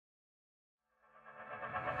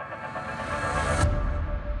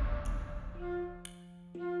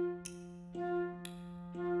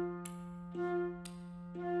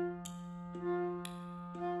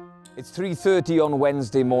It's 3:30 on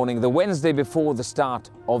Wednesday morning, the Wednesday before the start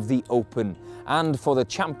of the Open. And for the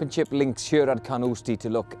championship links here at Carnoustie to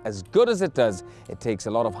look as good as it does, it takes a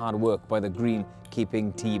lot of hard work by the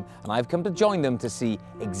greenkeeping team. And I've come to join them to see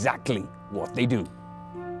exactly what they do.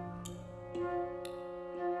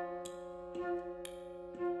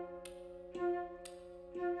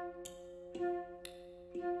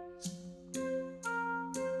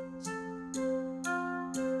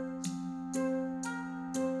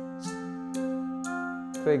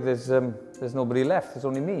 Craig, there's nobody left, there's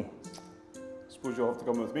only me. Suppose you'll have to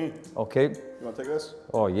come with me. Okay. You want to take this?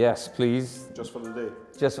 Oh yes, please. Just for the day?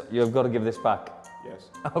 You've got to give this back.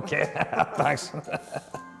 Yes. Okay, thanks.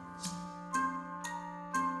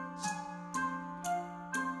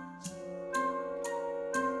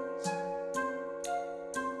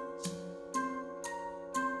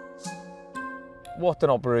 What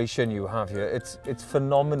an operation you have here. It's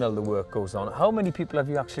phenomenal the work goes on. How many people have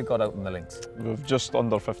you actually got out in the links? We've just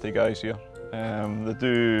under 50 guys here. They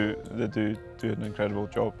do an incredible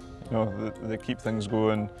job. You know, they keep things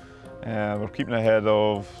going. We're keeping ahead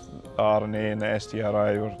of the RNA and the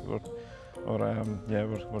STRI.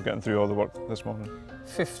 We're getting through all the work this morning.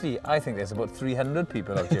 50? I think there's about 300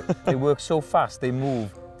 people out here. They work so fast, they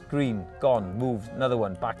move, green, gone, move, another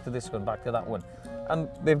one, back to this one, back to that one. And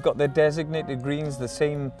they've got their designated greens, the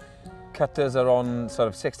same cutters are on sort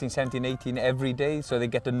of 16, 17, 18 every day, so they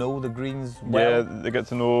get to know the greens well. Yeah, they get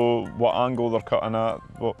to know what angle they're cutting at,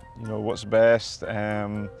 what's best.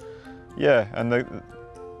 Yeah, and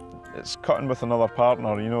it's cutting with another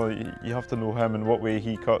partner, you know, you have to know him and what way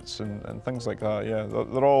he cuts and things like that. Yeah,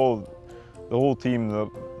 they're all, the whole team,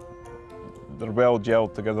 they're well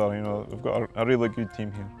gelled together, you know, we've got a really good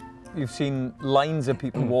team here. You've seen lines of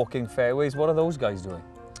people walking fairways. What are those guys doing?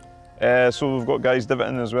 So we've got guys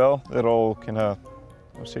divoting as well. They're all kind of,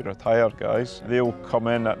 I'll say, retired guys. They'll come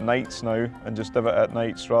in at nights now and just divot at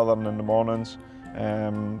nights rather than in the mornings.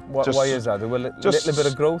 Why is that? A little bit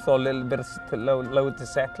of growth or a little bit of allow it to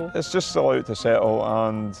settle? It's just allow it to settle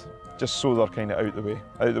and just so they're kind of out the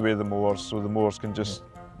way of the mowers, so the mowers can just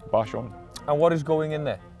bash on. And what is going in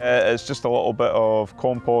there? It's just a little bit of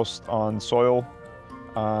compost and soil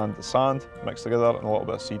and sand mixed together and a little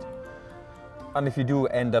bit of seed. And if you do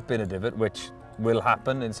end up in a divot, which will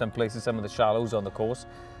happen in some places, some of the shallows on the course,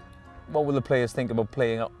 what will the players think about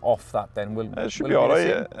playing off that then? It should be all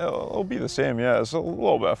right. It'll be the same, yeah. It's a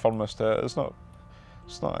little bit of firmness to it. It's not.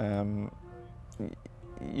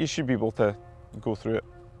 You should be able to go through it.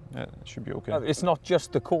 Yeah, it should be okay. It's not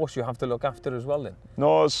just the course you have to look after as well then?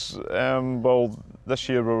 No, it's, well, this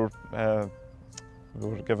year we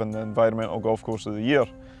were given the Environmental Golf Course of the Year.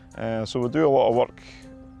 So we do a lot of work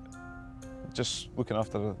just looking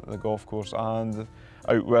after the golf course and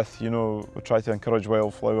out with, you know, we try to encourage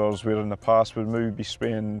wildflowers where in the past we'd maybe be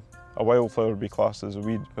spraying, a wildflower would be classed as a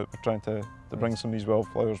weed, but we're trying to bring some of these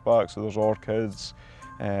wildflowers back. So there's orchids,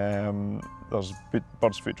 there's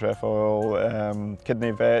bird's foot trefoil,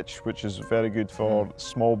 kidney vetch, which is very good for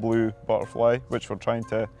small blue butterfly, which we're trying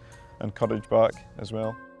to encourage back as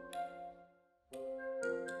well.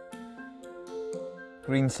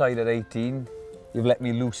 Green side at 18, you've let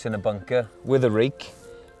me loose in a bunker with a rake.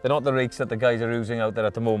 They're not the rakes that the guys are using out there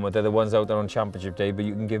at the moment, they're the ones out there on championship day, but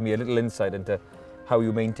you can give me a little insight into how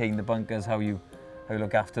you maintain the bunkers, how you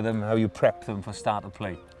look after them, how you prep them for start of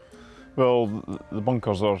play. Well, the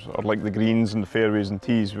bunkers are like the greens and the fairways and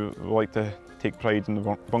tees. We like to take pride in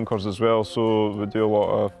the bunkers as well, so we do a lot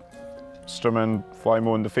of strimming, fly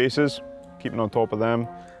mowing the faces, keeping on top of them.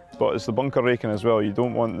 But it's the bunker raking as well. You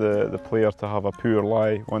don't want the player to have a poor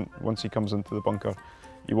lie once he comes into the bunker.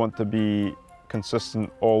 You want to be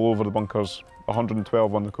consistent all over the bunkers,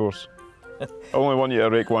 112 on the course. I only want you to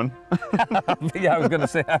rake one. Yeah, I was going to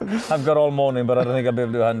say, I've got all morning, but I don't think I'll be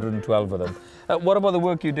able to do 112 of them. What about the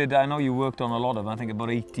work you did? I know you worked on a lot of them, I think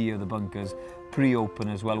about 80 of the bunkers, pre-open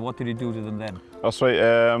as well. What did you do to them then? That's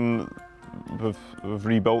right. We've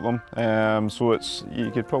rebuilt them, so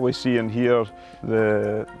you could probably see in here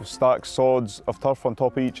the stacked sods of turf on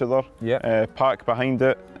top of each other, pack behind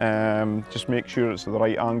it, just make sure it's at the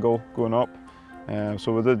right angle going up.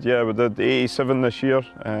 So we did 87 this year.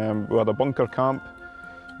 We had a bunker camp,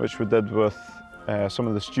 which we did with some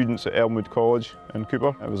of the students at Elmwood College in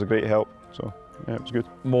Cooper. It was a great help, so yeah, it was good.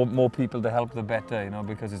 More people to help the better, you know,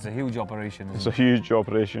 because it's a huge operation. It's a huge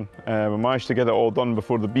operation. We managed to get it all done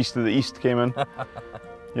before the Beast of the East came in.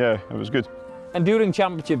 Yeah, it was good. And during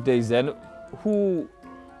championship days then, who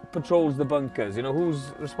patrols the bunkers? You know,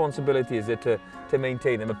 whose responsibility is it to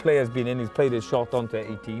maintain them? A player's been in, he's played his shot onto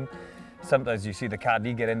 18. Sometimes you see the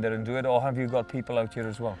caddy get in there and do it, or have you got people out here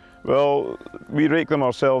as well? Well, we rake them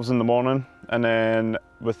ourselves in the morning, and then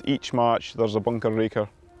with each match there's a bunker raker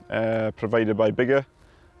provided by BIGA.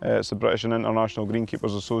 It's the British and International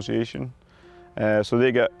Greenkeepers Association. So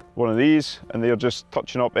they get one of these and they're just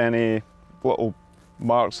touching up any little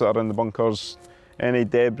marks that are in the bunkers, any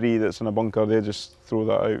debris that's in a bunker, they just throw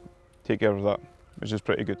that out, take care of that, which is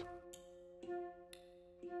pretty good.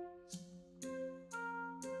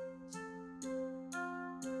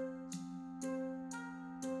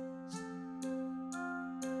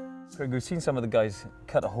 Craig, we've seen some of the guys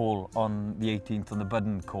cut a hole on the 18th on the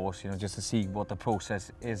Budden course, just to see what the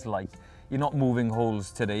process is like. You're not moving holes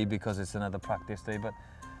today because it's another practice day, but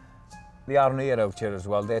the RNA are out here as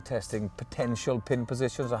well. They're testing potential pin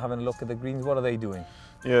positions or having a look at the greens. What are they doing?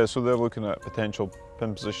 Yeah, so they're looking at potential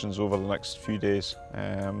pin positions over the next few days.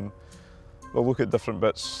 They'll look at different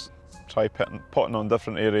bits, try putting on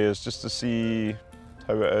different areas just to see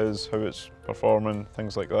how it is, how it's performing,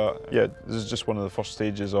 things like that. Yeah, this is just one of the first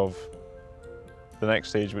stages of the next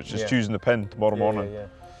stage, which is choosing the pin tomorrow morning. Yeah.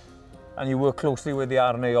 And you work closely with the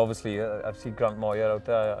RNA, obviously. I've seen Grant Moyer out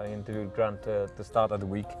there. I interviewed Grant at the start of the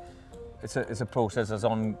week. It's a process that's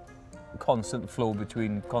on constant flow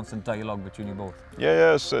constant dialogue between you both.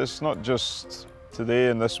 Yeah, it's not just today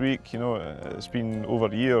and this week, it's been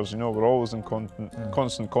over years, we're always in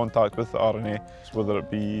constant contact with the RNA, whether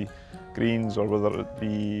it be greens or whether it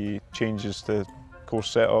be changes to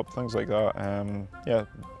course setup, things like that. Yeah,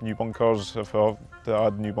 new bunkers, if I have to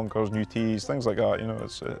add new bunkers, new tees, things like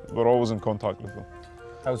that, we're always in contact with them.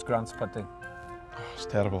 How's Grant's putting? Oh, it's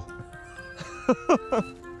terrible.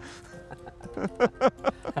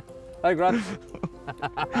 Hi, Grant.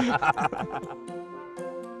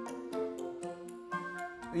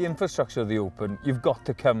 The infrastructure of the Open, you've got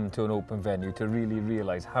to come to an open venue to really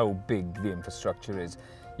realise how big the infrastructure is.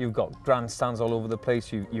 You've got grandstands all over the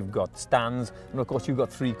place, you've got stands, and of course you've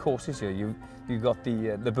got 3 courses here. You've got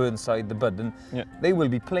the Burnside, the Budden. Yeah. They will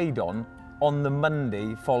be played on the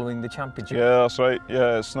Monday following the championship. Yeah, that's right.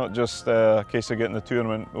 Yeah, it's not just a case of getting the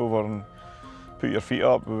tournament over and put your feet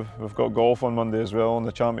up. We've got golf on Monday as well on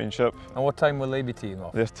the championship. And what time will they be teeing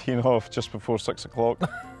off? They're teeing off just before 6 o'clock.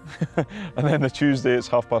 And then the Tuesday it's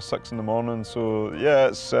 6:30 in the morning. So yeah,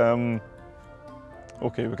 it's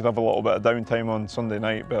okay, we could have a little bit of downtime on Sunday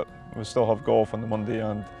night, but we still have golf on the Monday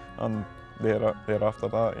and thereafter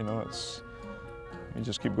that, you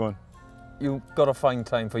just keep going. You've got to find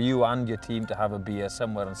time for you and your team to have a beer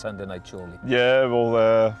somewhere on Sunday night, surely. Yeah,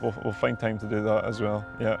 we'll find time to do that as well.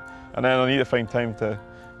 Yeah, and then I need to find time to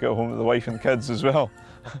get home to the wife and kids as well.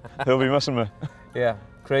 They'll be missing me. Yeah,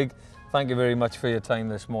 Craig, thank you very much for your time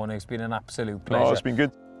this morning. It's been an absolute pleasure. Oh, it's been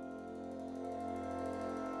good.